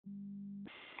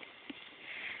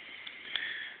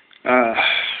Uh,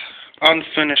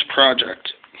 unfinished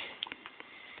project.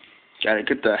 Gotta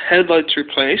get the headlights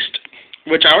replaced,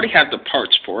 which I already have the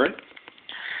parts for it.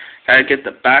 Gotta get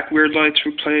the back rear lights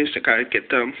replaced. I gotta get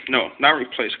them, no, not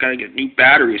replaced. Gotta get new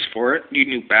batteries for it. Need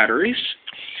new batteries.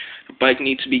 The bike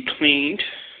needs to be cleaned.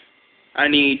 I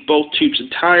need both tubes and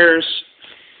tires.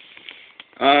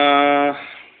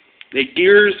 The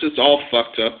gears is all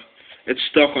fucked up. It's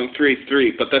stuck on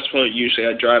 3.3, but that's what usually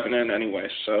I drive it in anyway,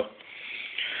 so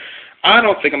I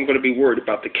don't think I'm going to be worried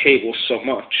about the cable so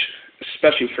much,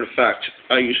 especially for the fact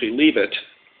I usually leave it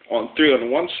on 3 on the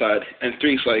one side, and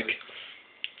 3's like,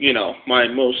 you know, my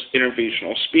most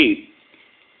interventional speed.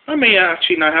 I may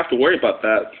actually not have to worry about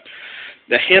that.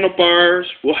 The handlebars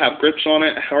will have grips on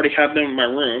it. I already have them in my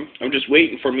room. I'm just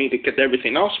waiting for me to get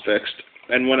everything else fixed,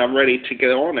 and when I'm ready to get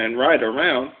on and ride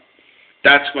around,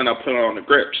 that's when I'll put on the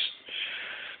grips.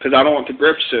 Because I don't want the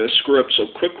grips to screw up so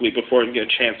quickly before I get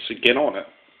a chance to get on it.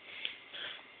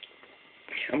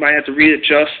 I might have to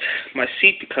readjust my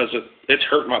seat because it's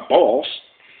hurt my balls.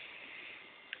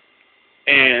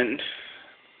 And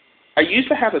I used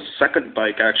to have a second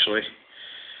bike, actually,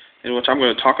 in which I'm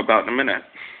going to talk about in a minute.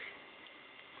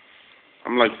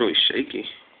 I'm like really shaky.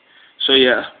 So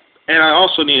yeah, and I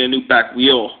also need a new back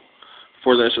wheel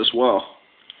for this as well.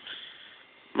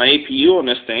 My APU on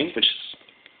this thing, which is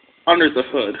under the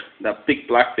hood, that big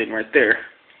black thing right there,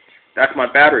 that's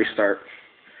my battery start.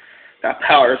 That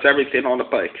powers everything on the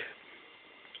bike.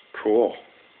 Cool.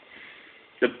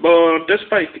 This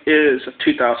bike is a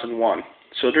 2001,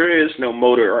 so there is no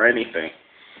motor or anything.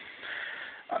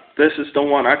 This is the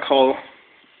one I call,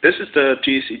 this is the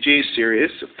GCG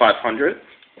series 500,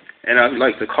 and I'd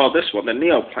like to call this one the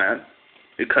Neo Plan,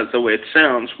 because the way it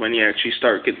sounds when you actually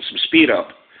start getting some speed up.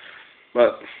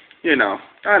 But, you know,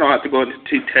 I don't have to go into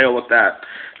detail with that.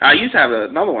 I used to have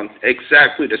another one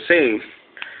exactly the same,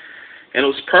 and it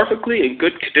was perfectly in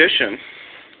good condition.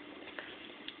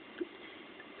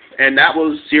 And that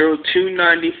was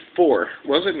 0294.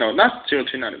 Was it? No, not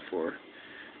 0294.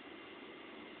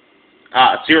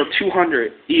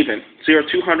 0200 even.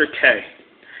 0200K.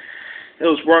 It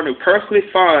was running perfectly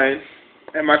fine,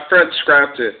 and my friend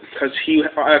scrapped it because he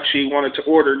actually wanted to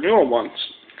order newer ones.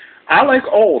 I like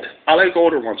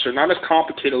older ones. They're not as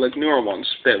complicated like newer ones.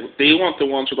 They want the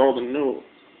ones with all the new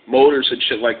motors and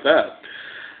shit like that.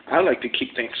 I like to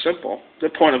keep things simple. The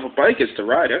point of a bike is to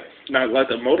ride it, not let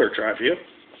the motor drive you.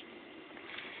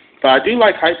 But I do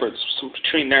like hybrids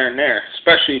between there and there,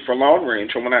 especially for long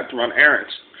range or when I have to run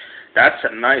errands. That's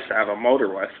nice to have a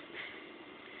motor with.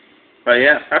 But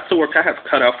yeah, that's the work I have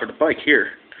cut out for the bike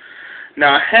here.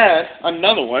 Now I had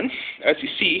another one, as you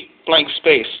see, blank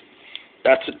space.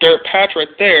 That's a dirt patch right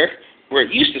there where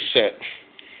it used to sit.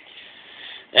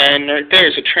 And right there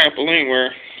is a trampoline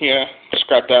where, yeah,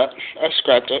 scrap that. I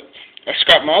scrapped it. I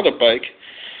scrapped my other bike.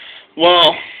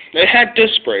 Well, it had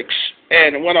disc brakes,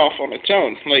 and it went off on its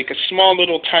own. Like a small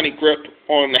little tiny grip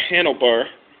on the handlebar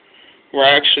where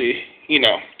I actually, you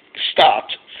know,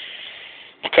 stopped.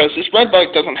 Because this red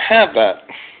bike doesn't have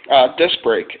that disc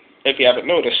brake, if you haven't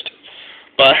noticed.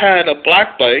 But I had a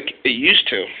black bike, it used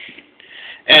to.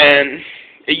 And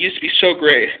it used to be so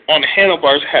great. On the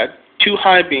handlebars, it had 2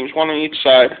 high beams, 1 on each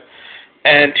side,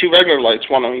 and 2 regular lights,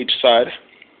 1 on each side,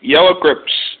 yellow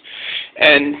grips,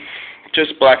 and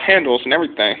just black handles and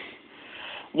everything.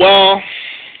 Well,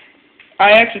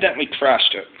 I accidentally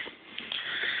crashed it.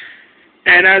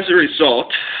 And as a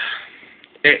result,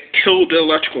 it killed the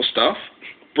electrical stuff,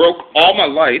 broke all my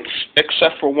lights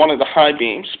except for 1 of the high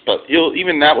beams, but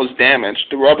even that was damaged.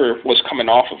 The rubber was coming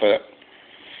off of it.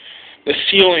 The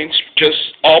ceilings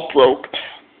just all broke,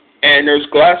 and there's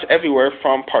glass everywhere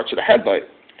from parts of the headlight.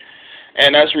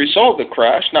 And as a result of the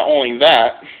crash, not only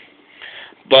that,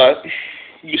 but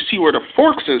you see where the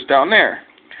forks is down there.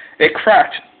 It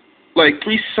cracked like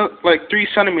 3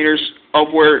 centimeters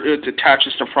of where it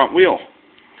attaches the front wheel.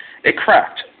 It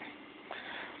cracked.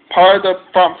 Part of the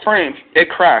front frame, it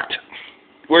cracked.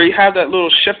 Where you have that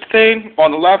little shift thing on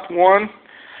the left one,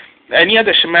 and you have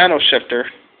the Shimano shifter.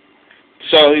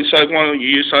 So it's like one you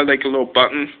use like a little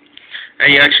button,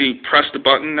 and you actually press the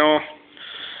button now.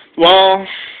 Well,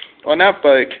 on that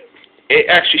bike, it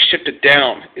actually shifted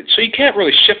down. So you can't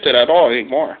really shift it at all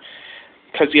anymore,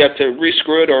 because you have to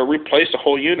re-screw it or replace the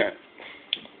whole unit.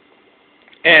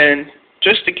 And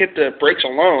just to get the brakes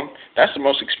alone, that's the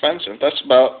most expensive. That's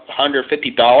about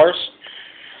 $150.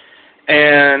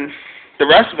 And the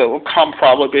rest of it will come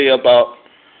probably about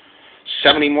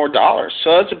 $70 more.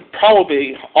 So that's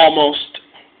probably almost,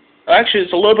 actually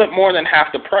it's a little bit more than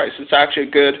half the price. It's actually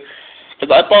good,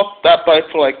 because I bought that bike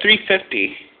for like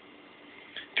 $350,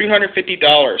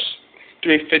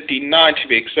 $359 to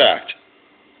be exact.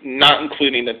 not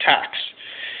including the tax.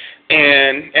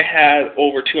 And it had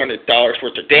over $200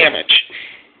 worth of damage.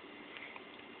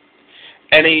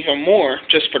 And even more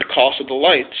just for the cost of the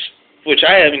lights, which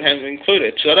I haven't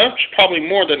included. So that's probably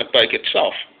more than the bike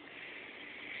itself.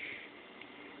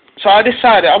 So I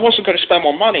decided I wasn't going to spend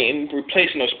more money in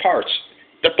replacing those parts.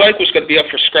 The bike was going to be up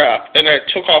for scrap, and I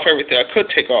took off everything I could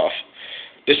take off.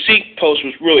 The seat post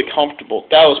was really comfortable.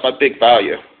 That was my big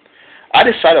value. I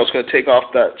decided I was going to take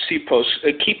off that seat post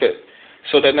and keep it,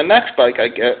 so that the next bike I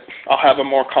get, I'll have a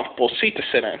more comfortable seat to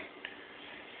sit in.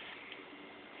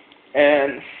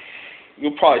 And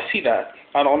you'll probably see that.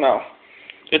 I don't know.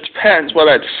 It depends what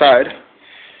I decide.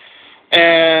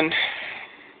 And,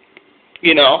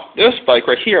 you know, this bike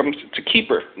right here, it's a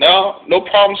keeper. No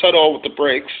problems at all with the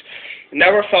brakes.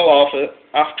 Never fell off it.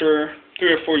 After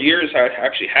 3 or 4 years, I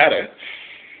actually had it.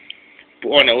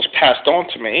 When it was passed on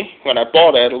to me, when I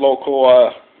bought it at a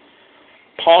local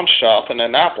pawn shop in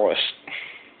Annapolis.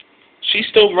 She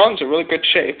still runs in really good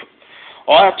shape.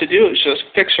 All I have to do is just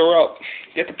fix her up.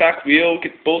 Get the back wheel,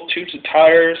 get both tubes of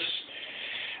tires,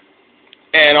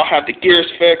 and I'll have the gears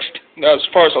fixed. Now, as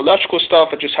far as electrical stuff,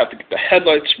 I just have to get the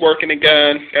headlights working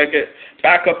again. I get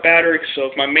backup battery, so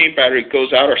if my main battery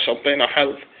goes out or something, I'll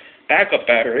have backup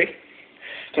battery.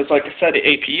 Because like I said, the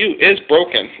APU is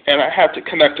broken, and I have to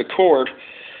connect a cord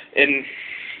in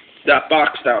that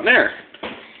box down there,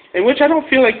 in which I don't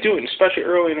feel like doing, especially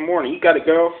early in the morning. You got to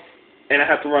go, and I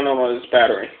have to run on this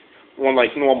battery, one like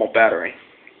normal battery,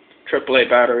 AAA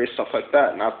battery, stuff like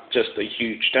that, not just a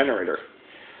huge generator,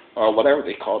 or whatever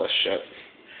they call this shit.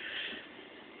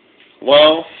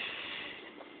 Well,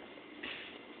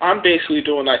 I'm basically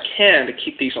doing what I can to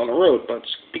keep these on the road, but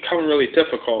it's becoming really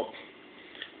difficult.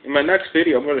 In my next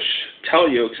video, I'm going to tell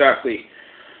you exactly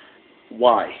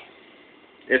why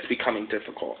it's becoming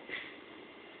difficult.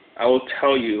 I will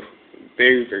tell you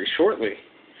very, very shortly.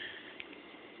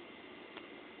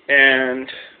 And,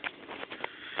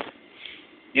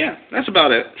 yeah, that's about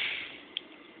it.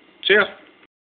 See ya.